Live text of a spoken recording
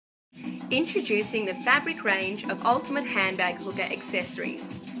Introducing the fabric range of Ultimate Handbag Hooker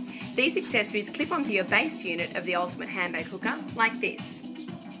accessories. These accessories clip onto your base unit of the Ultimate Handbag Hooker like this.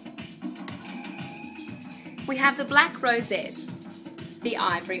 We have the black rosette, the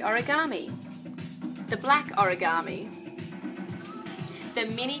ivory origami, the black origami, the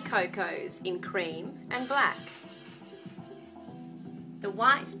mini cocos in cream and black, the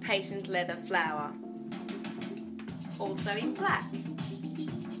white patent leather flower, also in black,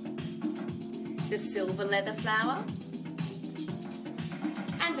 the silver leather flower,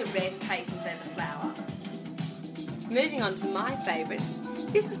 and the red patent leather flower. Moving on to my favourites,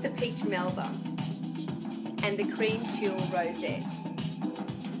 this is the peach melba and the cream tulle rosette.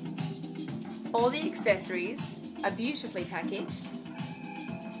 All the accessories are beautifully packaged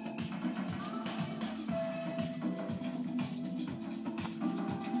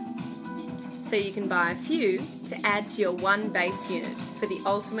so you can buy a few to add to your one base unit for the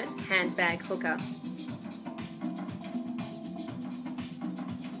Ultimate Handbag Hooker.